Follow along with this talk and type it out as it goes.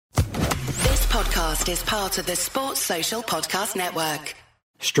podcast is part of the Sports Social Podcast Network.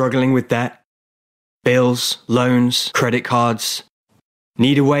 Struggling with debt? Bills, loans, credit cards?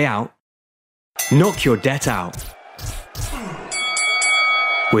 Need a way out? Knock your debt out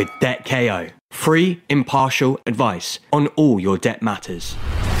with Debt KO. Free, impartial advice on all your debt matters.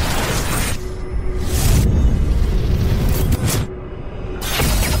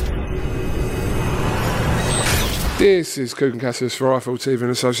 This is Kugan Cassius for iFL TV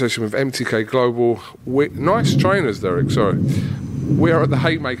in association with MTK Global. Nice trainers, Dereck, sorry. We are at the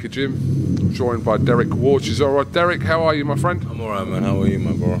Haymaker Gym, joined by Dereck Chisora. Dereck, how are you, my friend? I'm alright, man. How are you,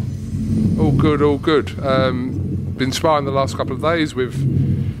 my bro? All good, all good. Been sparring the last couple of days with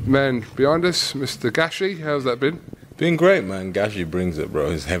the man behind us, Mr. Gashi. How's that been? Been great, man. Gashi brings it,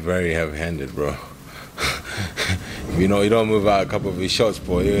 bro. He's very heavy-handed, bro. If you don't move out a couple of his shots,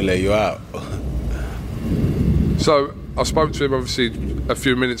 boy, he'll lay you out. So, I spoke to him, obviously, a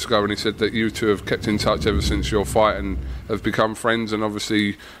few minutes ago, and he said that you two have kept in touch ever since your fight and have become friends, and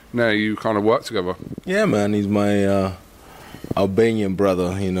obviously now you kind of work together. Yeah, man. He's my Albanian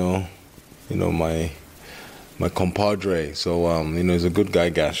brother, my compadre. So, he's a good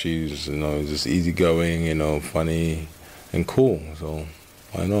guy, Gashi. He's just easygoing, funny and cool. So,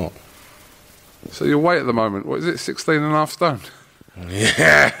 why not? So your weight at the moment, what is it, 16.5 stone?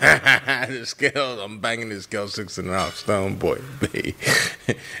 Yeah, the scales. I'm banging the scale 6.5 stone, boy.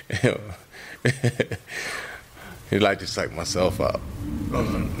 He like to psych myself up.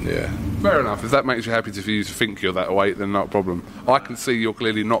 Yeah. Fair enough. If that makes you happy for you to think you're that weight, then not a problem. I can see you're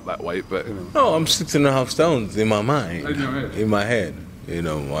clearly not that weight, but No, I'm 6.5 stones in my mind. In your head. In my head.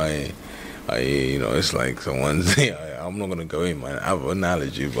 It's like someone's. I'm not gonna go in my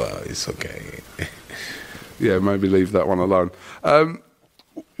analogy, but it's okay. Yeah, maybe leave that one alone.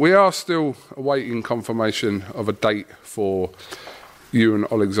 We are still awaiting confirmation of a date for you and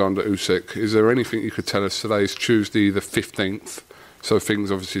Alexander Usyk. Is there anything you could tell us? Today's Tuesday the 15th, so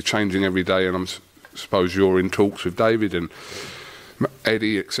things obviously changing every day, and I suppose you're in talks with David and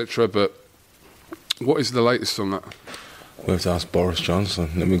Eddie, etc. But what is the latest on that? We have to ask Boris Johnson.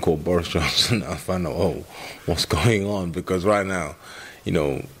 Let me call Boris Johnson and find out, what's going on, because right now,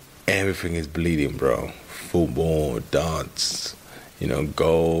 everything is bleeding, bro. Football, darts,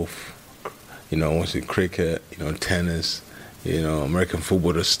 golf, cricket, tennis, American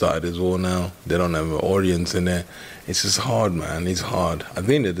football has started as well now. They don't have an audience in there. It's just hard, man. It's hard. I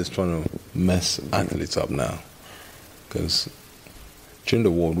think they're just trying to mess athletes up now. Because during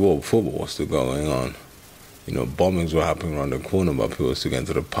the World War, football was still going on. Bombings were happening around the corner, but people were still going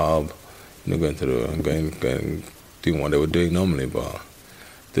to the pub, going doing what they were doing normally, but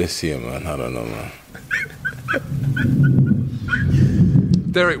this year, man, I don't know, man.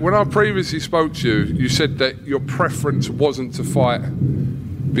 Dereck, when I previously spoke to you, you said that your preference wasn't to fight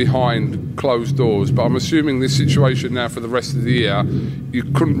behind closed doors, but I'm assuming this situation now for the rest of the year, you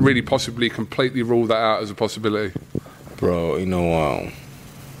couldn't really possibly completely rule that out as a possibility. Bro,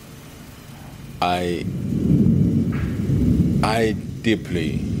 I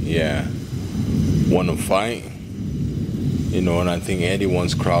deeply, want to fight, and I think Eddie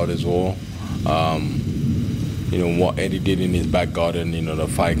wants crowd as well. What Eddie did in his back garden, the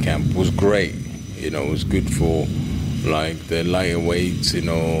fight camp was great. It was good for, the lighter weights,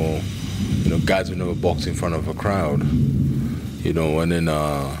 guys who never box in front of a crowd. And then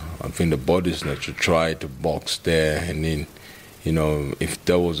I think the body snatcher tried to box there, and then, if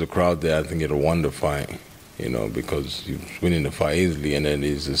there was a crowd there, I think it'd won the fight, because he was winning the fight easily, and then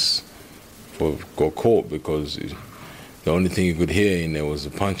he's just got caught because the only thing you could hear in there was the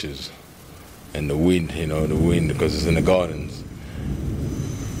punches. And the wind, because it's in the gardens.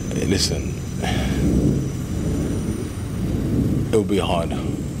 Hey, listen, it'll be hard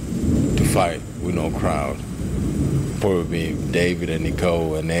to fight with no crowd. Probably David and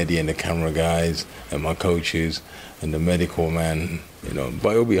Nicole and Eddie and the camera guys and my coaches and the medical man,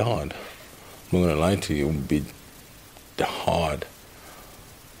 but it'll be hard. I'm not gonna lie to you, it'll be hard.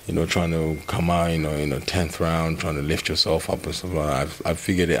 Trying to come out, in the 10th round, trying to lift yourself up and stuff like that. I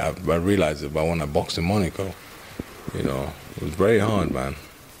figured it, I realized it, but when I boxed in Monaco, it was very hard, man.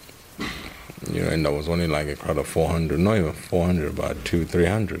 And there was only like a crowd of 400, not even 400, about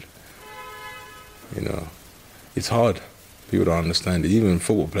 200-300. It's hard. People don't understand it. Even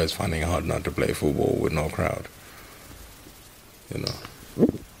football players finding it hard not to play football with no crowd.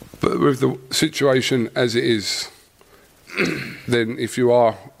 But with the situation as it is, then if you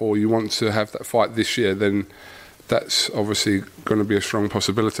are or you want to have that fight this year, then that's obviously going to be a strong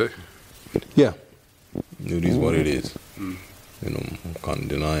possibility. Yeah. It is what it is. I can't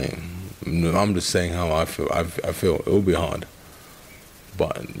deny it. I'm just saying how I feel. I feel it will be hard.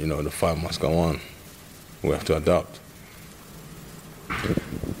 But, you know, the fight must go on. We have to adapt.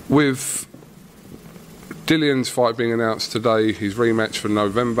 With Dillian's fight being announced today, his rematch for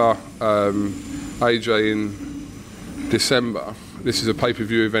November, AJ in December, this is a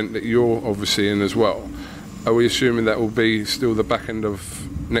pay-per-view event that you're obviously in as well. Are we assuming that will be still the back end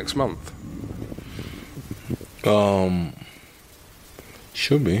of next month?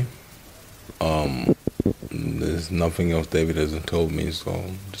 Should be. There's nothing else David hasn't told me, so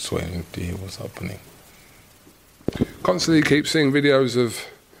I'm just waiting to hear what's happening. Constantly keep seeing videos of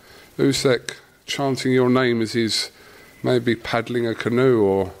Usyk chanting your name as he's maybe paddling a canoe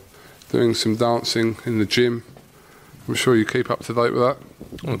or doing some dancing in the gym. I'm sure you keep up to date with that.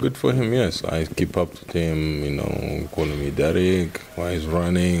 Oh, good for him, yes. I keep up to him, you know, calling me Dereck, why he's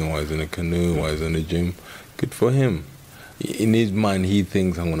running, why he's in a canoe, why he's in the gym. Good for him. In his mind, he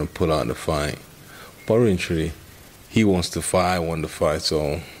thinks I'm going to pull out the fight. But eventually, he wants to fight, I want to fight,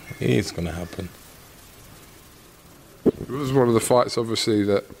 so it's going to happen. It was one of the fights, obviously,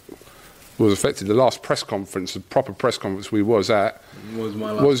 that was affected. The last press conference, the proper press conference we was at,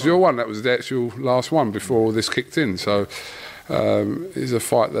 was your one. That was the actual last one before all this kicked in. So it's a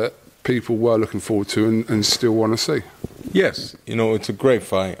fight that people were looking forward to and still want to see. Yes, you know, it's a great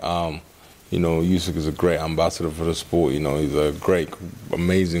fight. You know, Usyk is a great ambassador for the sport. You know, he's a great,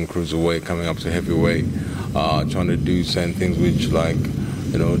 amazing cruiserweight coming up to heavyweight, trying to do certain things which, like,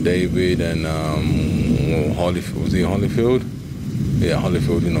 you know, David and Holyfield. Was he Holyfield? Yeah,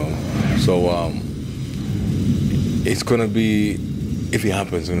 Holyfield, you know. So it's going to be, if it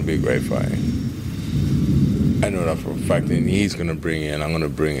happens, it's going to be a great fight. I know that for a fact, and he's going to bring it, and I'm going to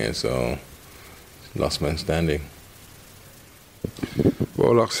bring it, so last man standing.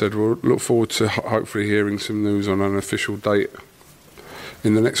 Well, like I said, we'll look forward to hopefully hearing some news on an official date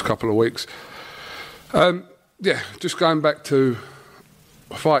in the next couple of weeks. Yeah, just going back to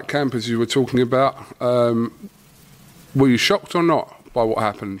fight camp as you were talking about, were you shocked or not by what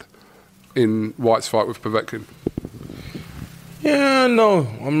happened in Whyte's fight with Povetkin? Yeah, no,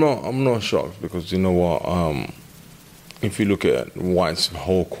 I'm not shocked, because you know what, if you look at Whyte's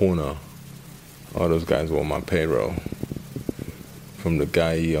whole corner, all those guys were on my payroll. From the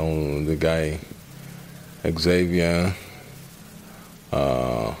guy he owned, the guy Xavier,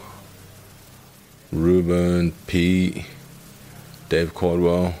 Ruben, Pete, Dave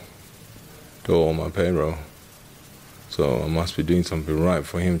Caldwell, they're all on my payroll. So I must be doing something right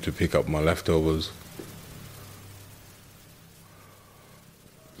for him to pick up my leftovers.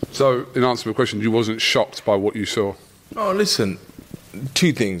 So, in answer to my question, you wasn't shocked by what you saw? Oh, listen,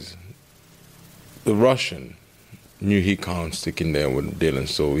 two things. The Russian knew he can't stick in there with Dylan,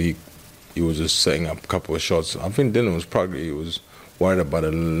 so he was just setting up a couple of shots. I think Dylan was worried about a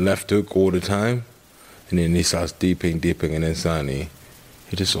left hook all the time, and then he starts deeping, and then suddenly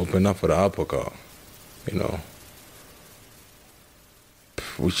he just opened up for the uppercut, you know.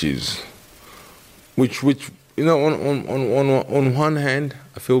 Which you know, on one hand,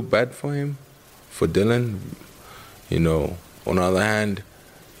 I feel bad for him, for Dylan, you know. On the other hand,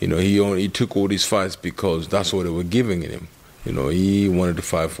 you know, he took all these fights because that's what they were giving him. You know, he wanted to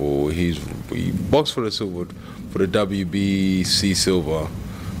fight he boxed for the silver, for the WBC silver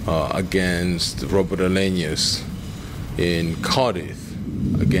against Robert Alenius in Cardiff,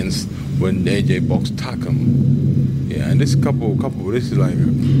 against when AJ boxed Takam. Yeah, and this is like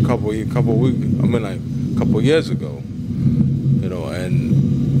a couple years ago. You know,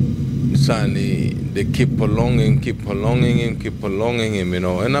 and suddenly they keep prolonging him, you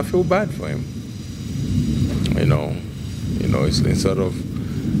know, and I feel bad for him. You know, it's instead of,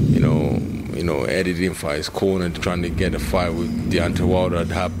 you know, editing fights, corner, trying to get a fight with Deontay Wilder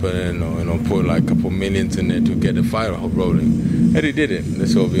that happened, or, you know, put like a couple millions in there to get the fight rolling. Eddie didn't,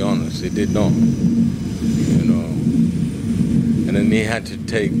 let's all be honest, he did not. You know, and then he had to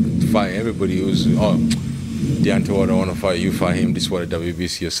fight everybody who was, Deontay Wilder, I want to fight you, fight him. This is what the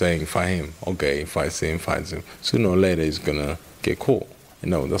WBC is saying, fight him. Okay, fights him. Sooner or later, he's going to get caught. You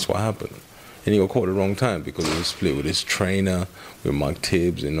know, that's what happened. And he got caught at the wrong time because he was split with his trainer, with Mark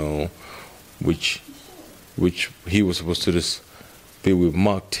Tibbs, you know, which he was supposed to just be with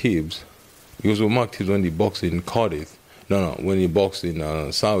Mark Tibbs. He was with Mark Tibbs when he boxed in Cardiff. No, when he boxed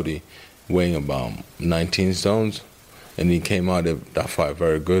in Saudi, weighing about 19 stones. And he came out of that fight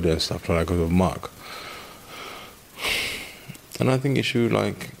very good and stuff like that with Mark. And I think he should,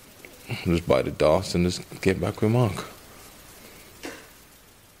 like, just bite the dust and just get back with Mark.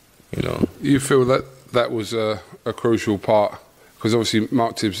 You know. You feel that was a crucial part, because obviously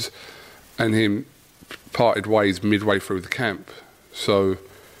Mark Tibbs and him parted ways midway through the camp. So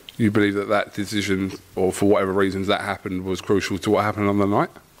you believe that decision, or for whatever reasons that happened, was crucial to what happened on the night?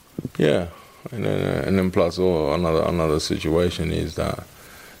 Yeah, and then plus another situation is that,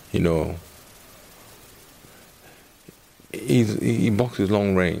 you know, he boxes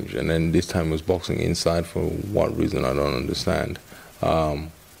long range, and then this time was boxing inside for what reason I don't understand.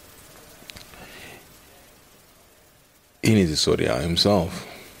 He needs to sort it out himself,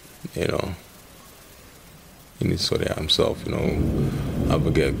 you know. He needs to sort it out himself, you know. Either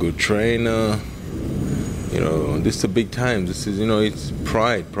get a good trainer, you know. This is the big times. This is, you know, it's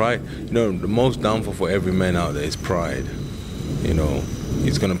pride. Pride, you know, the most downfall for every man out there is pride. You know,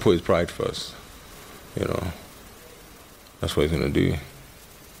 he's gonna put his pride first, you know. That's what he's gonna do.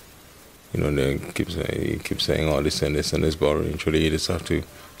 You know, he keeps saying, oh, this and this and this, but eventually he just have to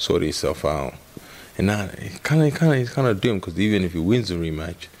sort himself out. And now he's kind of doomed, because even if he wins the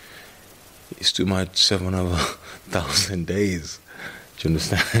rematch, he still might 7,000 days. Do you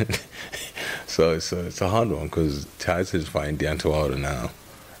understand? So it's a hard one, because Tyson's fighting Deontay Wilder now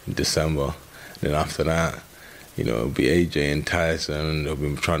in December. Then after that, you know, it'll be AJ and Tyson. They'll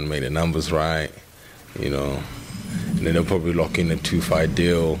be trying to make the numbers right, you know. And then they'll probably lock in a 2-fight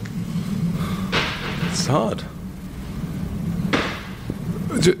deal. It's hard.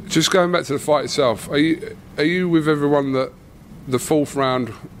 Just going back to the fight itself, are you with everyone that the 4th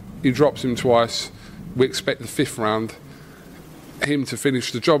round, he drops him twice, we expect the 5th round, him to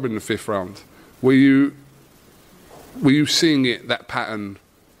finish the job in the 5th round? Were you seeing that pattern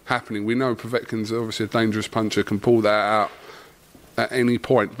happening? We know Povetkin's obviously a dangerous puncher, can pull that out at any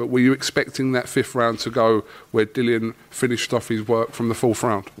point, but were you expecting that 5th round to go where Dillian finished off his work from the 4th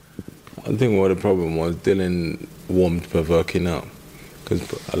round? I think what the problem was, Dillian warmed Povetkin up,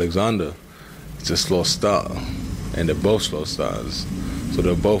 because Alexander is a slow starter, and they're both slow starters, so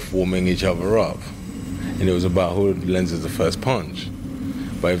they're both warming each other up, and it was about who lands the first punch.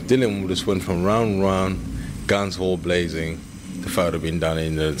 But if Dillian would have just went from round to round, guns all blazing, the fight would have been done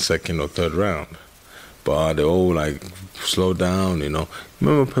in the 2nd or 3rd round. But they all like slow down, you know.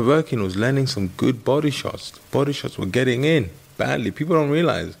 Remember, Povetkin was landing some good body shots. Body shots were getting in badly. People don't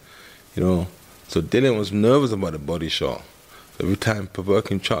realize, you know. So Dillian was nervous about the body shot. So every time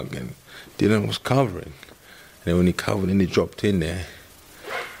Povetkin chucked in, Dillian was covering. And then when he covered and he dropped in there,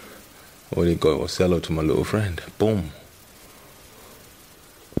 all he got was hello to my little friend. Boom.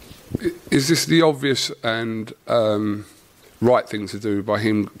 Is this the obvious and right thing to do by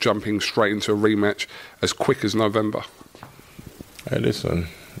him jumping straight into a rematch as quick as November? Hey, listen,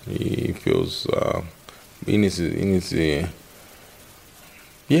 he feels he needs to.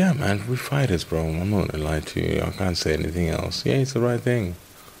 Yeah, man, we fighters, bro. I'm not gonna lie to you. I can't say anything else. Yeah, it's the right thing.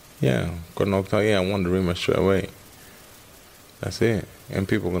 Yeah, got knocked out. Yeah, I won the rematch straight away. That's it. And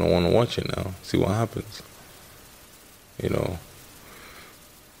people are gonna want to watch it now, see what happens. You know,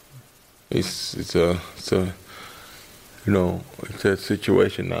 it's a you know, it's a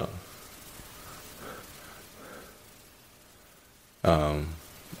situation now.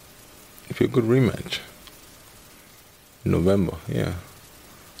 If you're a good rematch in November, yeah.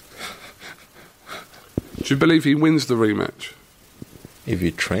 Do you believe he wins the rematch? If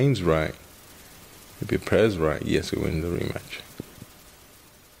he trains right, if he prepares right, yes, he wins the rematch.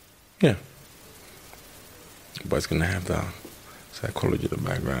 Yeah. But it's going to have the psychology in the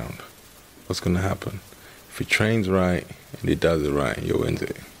background. What's going to happen? If he trains right and he does it right, he'll win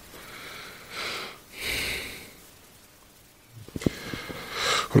it.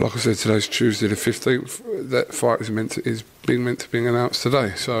 Well, like I said, today's Tuesday the 15th. That fight is being announced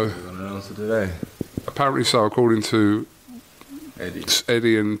today. So Announced it today. Apparently so, according to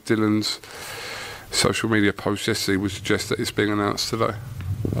Eddie and Dylan's social media post yesterday, would suggest that it's being announced today.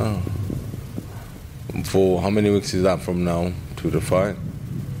 Oh. For how many weeks is that from now to the fight?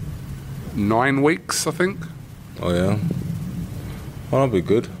 9 weeks, I think. Oh yeah. Well, that'll be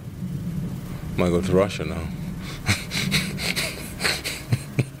good. Might go to Russia now.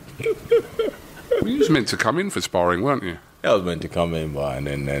 Well, you was meant to come in for sparring, weren't you? I was meant to come in, but and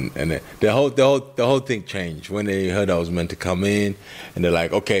then the whole thing changed when they heard I was meant to come in, and they're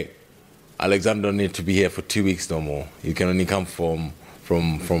like, okay, Alexander don't need to be here for 2 weeks no more. You can only come from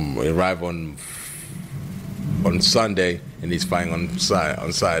arrive on Sunday, and he's fighting on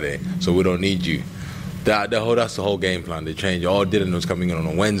Saturday, so we don't need you. That's the whole game plan. They changed. All Dylan was coming in on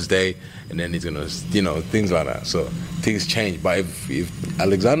a Wednesday, and then he's gonna, you know, things like that. So things changed. But if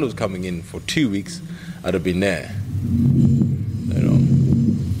Alexander was coming in for 2 weeks, I'd have been there.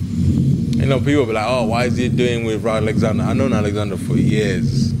 You know, people be like, oh, why is he doing with Alexander? I've known Alexander for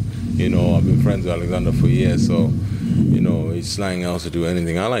years. You know, I've been friends with Alexander for years. So, you know, he's slang else to do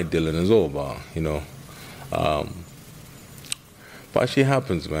anything. I like Dylan as well, but, you know. But shit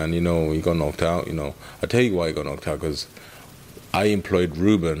happens, man. You know, he got knocked out. You know, I tell you why he got knocked out, because I employed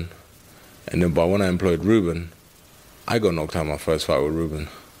Ruben, and then when I employed Ruben, I got knocked out my first fight with Ruben.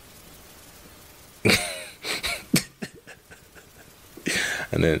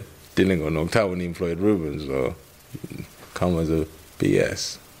 And then Dylan got knocked out when he employed Ruben, so come as a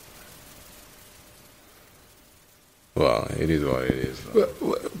BS. Well, it is what it is.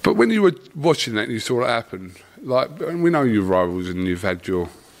 But when you were watching that and you saw it happen, like, we know you're rivals and you've had your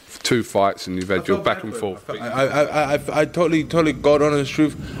 2 fights and you've had your back and forth. I totally got on the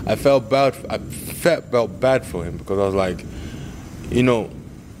truth. I felt bad for him, because I was like, you know,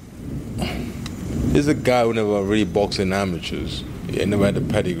 he's a guy who never really boxed in amateurs. He never had the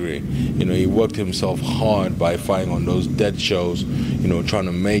pedigree. You know, he worked himself hard by fighting on those dead shows, you know, trying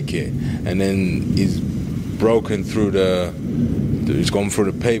to make it. And then he's broken through he's gone through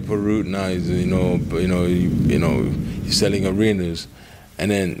the paper route. Now he's, he's selling arenas.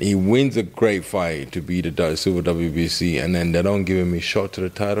 And then he wins a great fight to be the silver WBC, and then they don't give him a shot to the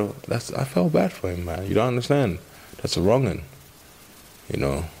title. I felt bad for him, man. You don't understand. That's a wronging. You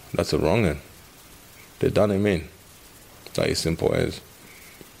know, that's a wronging. They done him in. Like as simple as.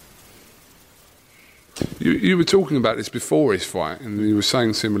 You were talking about this before his fight, and you were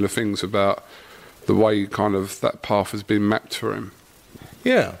saying similar things about the way kind of that path has been mapped for him.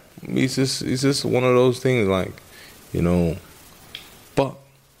 Yeah, it's just one of those things, like, you know. But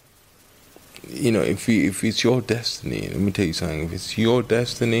you know, if it's your destiny, let me tell you something. If it's your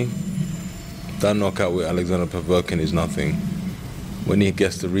destiny, that knockout with Alexander Perverkin is nothing. When he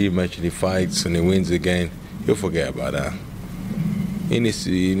gets the rematch and he fights and he wins again, he'll forget about that. He needs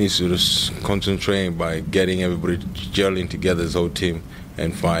to just concentrate by getting everybody gelling together, his whole team,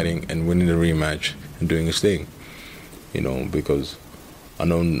 and fighting and winning the rematch and doing his thing. You know, because I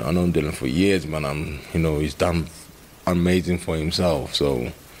know Dylan for years, man. He's done amazing for himself,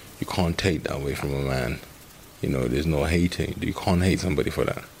 so you can't take that away from a man. You know, there's no hating. You can't hate somebody for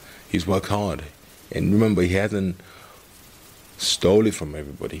that. He's worked hard, and remember, he hasn't stole it from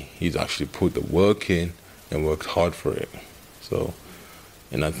everybody. He's actually put the work in and worked hard for it. So,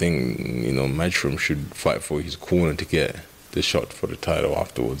 and I think, you know, Matchroom should fight for his corner to get the shot for the title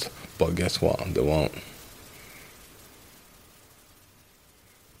afterwards. But guess what? They won't.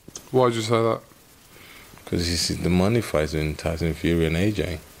 Why did you say that? Because you see, the money fights in Tyson Fury and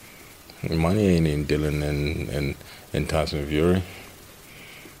AJ. The money ain't in Dylan and Tyson Fury.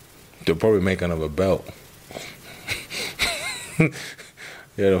 They'll probably make another belt. Yeah,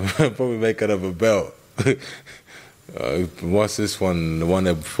 they'll probably make another belt. What's this one? The one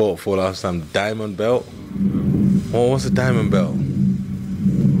that fought for last time? Diamond belt? Oh, what's a diamond belt?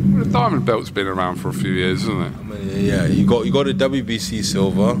 Well, the diamond belt's been around for a few years, isn't it? I mean, yeah, you got a WBC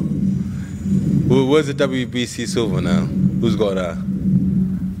silver. Where's the WBC silver now? Who's got that?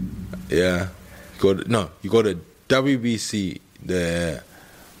 Yeah, you got a WBC, the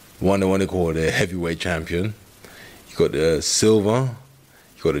one they call the heavyweight champion. You got the silver.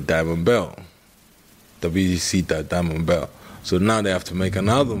 You got a diamond belt. WBC diamond belt. So now they have to make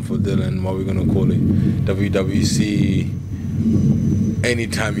another one for Dylan. What are we gonna call it? WWC.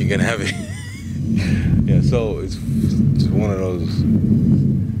 Anytime you can have it. Yeah. So it's one of those.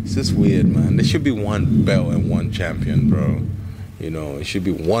 It's just weird, man. There should be one belt and one champion, bro. You know, it should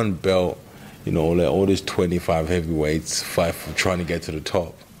be one belt. You know, let all these 25 heavyweights fight for trying to get to the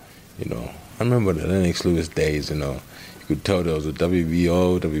top. You know, I remember the Lennox Lewis days. You know, you could tell there was a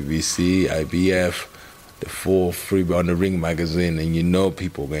WBO, WBC, IBF, the 4 free on the Ring magazine, and you know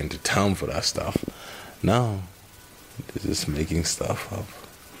people going to town for that stuff. Now, they're just making stuff up.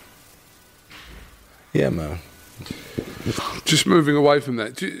 Yeah, man. Just moving away from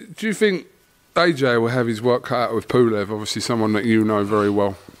that, do you think AJ will have his work cut out with Pulev? Obviously, someone that you know very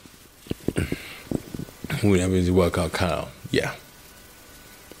well. Will he have his work out cut out? Yeah.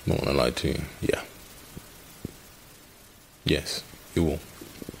 Not gonna lie to you. Yeah. Yes, he will.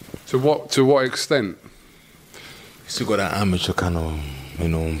 To what extent? Still got that amateur kind of, you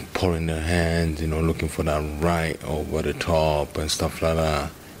know, pouring their hands, you know, looking for that right over the top and stuff like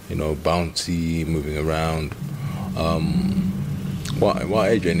that. You know, bouncy, moving around. What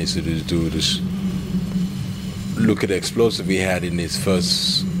AJ needs to do is look at the explosive he had in his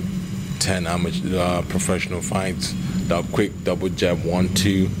first 10 amateur professional fights. That quick double jab,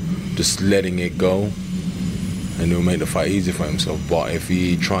 1-2, just letting it go, and it'll make the fight easy for himself. But if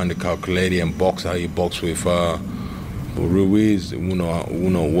he trying to calculate it and box how he boxed with Ruiz, it will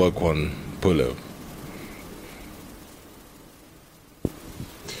not work on Pulev.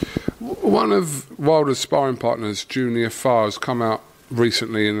 One of Wilder's sparring partners, Junior Farr, has come out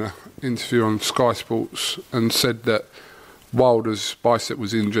recently in an interview on Sky Sports and said that Wilder's bicep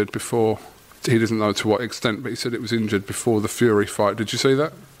was injured before. He doesn't know to what extent, but he said it was injured before the Fury fight. Did you see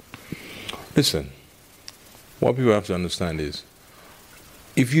that? Listen, what people have to understand is,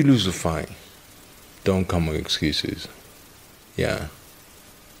 if you lose a fight, don't come with excuses. Yeah.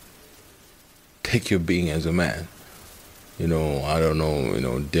 Take your being as a man. I don't know,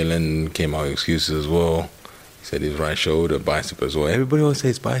 Dylan came out with excuses as well. He said his right shoulder, bicep as well. Everybody always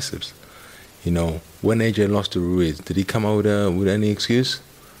says biceps. When AJ lost to Ruiz, did he come out with any excuse?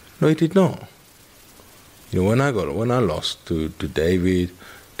 No, he did not. When I lost to David,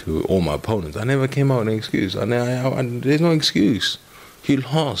 to all my opponents, I never came out with an excuse. There's no excuse. He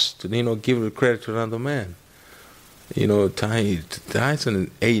lost, and give the credit to another man.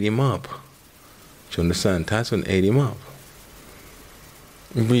 Tyson ate him up. Do you understand? Tyson ate him up.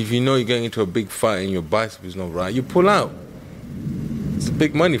 If you're getting into a big fight and your bicep is not right, you pull out. It's a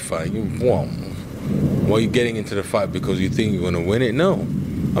big money fight. Why are you getting into the fight because you think you're going to win it? No.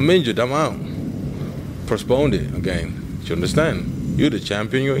 I'm injured. I'm out. Postponed it again. Do you understand? You're the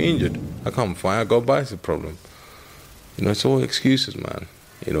champion. You're injured. I can't fight. I got a bicep problem. It's all excuses, man.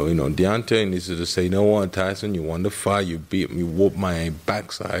 Deontay needs to just say, Tyson, you won the fight. You beat me. You whooped my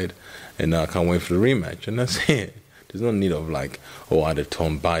backside. And I can't wait for the rematch. And that's it. There's no need of I had a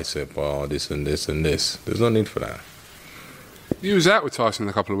torn bicep or this and this and this. There's no need for that. You was out with Tyson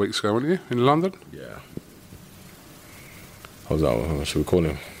a couple of weeks ago, weren't you, in London? Yeah. How's that? Should we call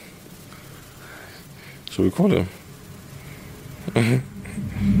him?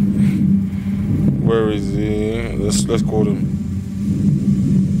 Where is he? Let's call him.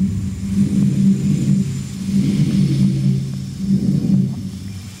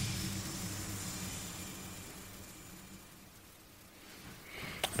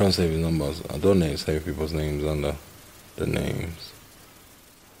 I don't save his numbers. I don't save people's names under the names.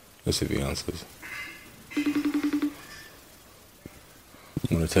 Let's see if he answers.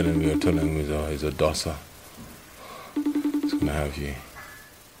 I'm going to tell him he's a dosser. He's going to have you.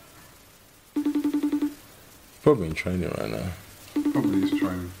 He's probably in training right now. Probably is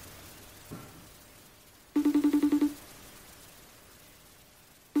training.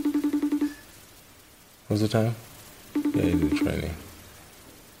 What's the time? Yeah, he's in training.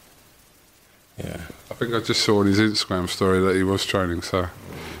 Yeah. I think I just saw on his Instagram story that he was training, so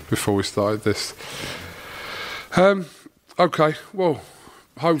before we started this. Okay, well,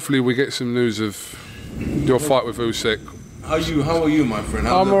 hopefully we get some news of your fight with Usyk. How are you, my friend?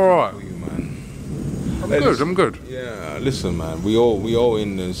 I'm alright. How are you, man? I'm good. Yeah, listen, man. We all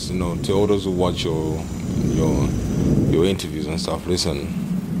in this, to all those who watch your interviews and stuff,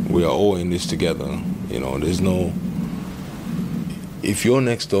 listen, we are all in this together. There's no... If your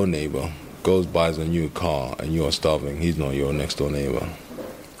next door neighbor goes buys a new car and you are starving, he's not your next door neighbor.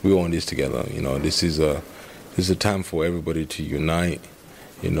 We all in this together. This is a time for everybody to unite.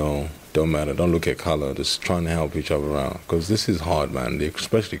 Don't matter. Don't look at color. Just trying to help each other out, because this is hard, man.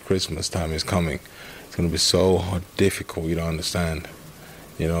 Especially Christmas time is coming. It's gonna be so hard, difficult. You don't understand.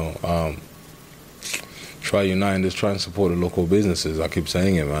 Try unite and just try and support the local businesses. I keep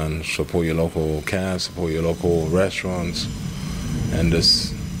saying it, man. Support your local cabs, support your local restaurants, and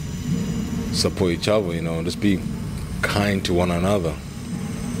just support each other, just be kind to one another.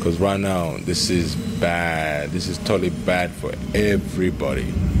 Because right now, this is bad. This is totally bad for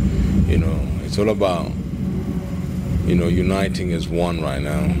everybody. It's all about, uniting as one right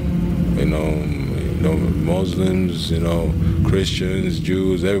now. Muslims, Christians,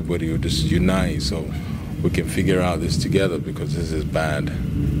 Jews, everybody will just unite so we can figure out this together, because this is bad.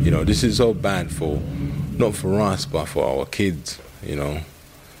 This is so bad not for us, but for our kids,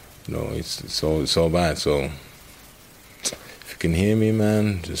 it's so bad. So if you can hear me,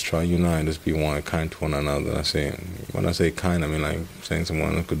 man, just try unite, just be one, kind to one another. That's it. When I say kind, I mean like saying to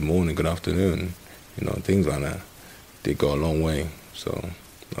someone good morning, good afternoon, things like that. They go a long way. So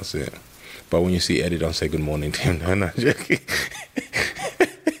that's it. But when you see Eddie, don't say good morning to him. No, I'm not joking.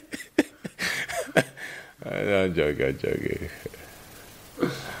 I'm joking.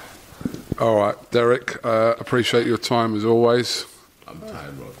 All right, Dereck, appreciate your time as always. I'm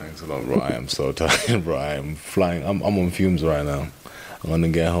tired, bro. Thanks a lot, bro. I am so tired, bro. I am flying. I'm on fumes right now. I'm going to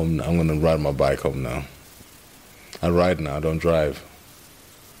get home. I'm going to ride my bike home now. I ride now. I don't drive.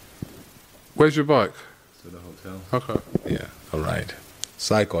 Where's your bike? To the hotel. Okay. Yeah, I ride.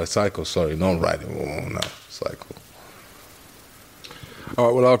 Cycle, sorry. Not riding. No, cycle. All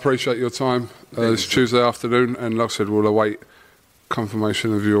right, well, I appreciate your time. It's Tuesday afternoon, and like I said, we'll await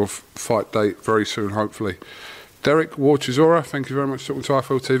confirmation of your fight date very soon, hopefully. Dereck Chisora, thank you very much for talking to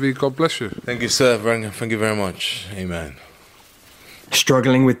IFL TV. God bless you. Thank you, sir. Thank you very much. Amen.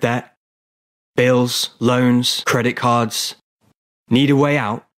 Struggling with debt, bills, loans, credit cards, Need a way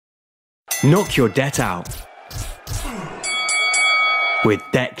out? Knock your debt out with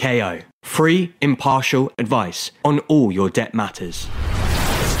Debt KO. Free, impartial advice on all your debt matters.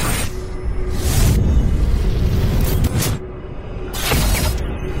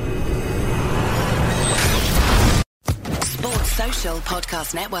 Sports Social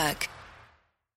Podcast Network.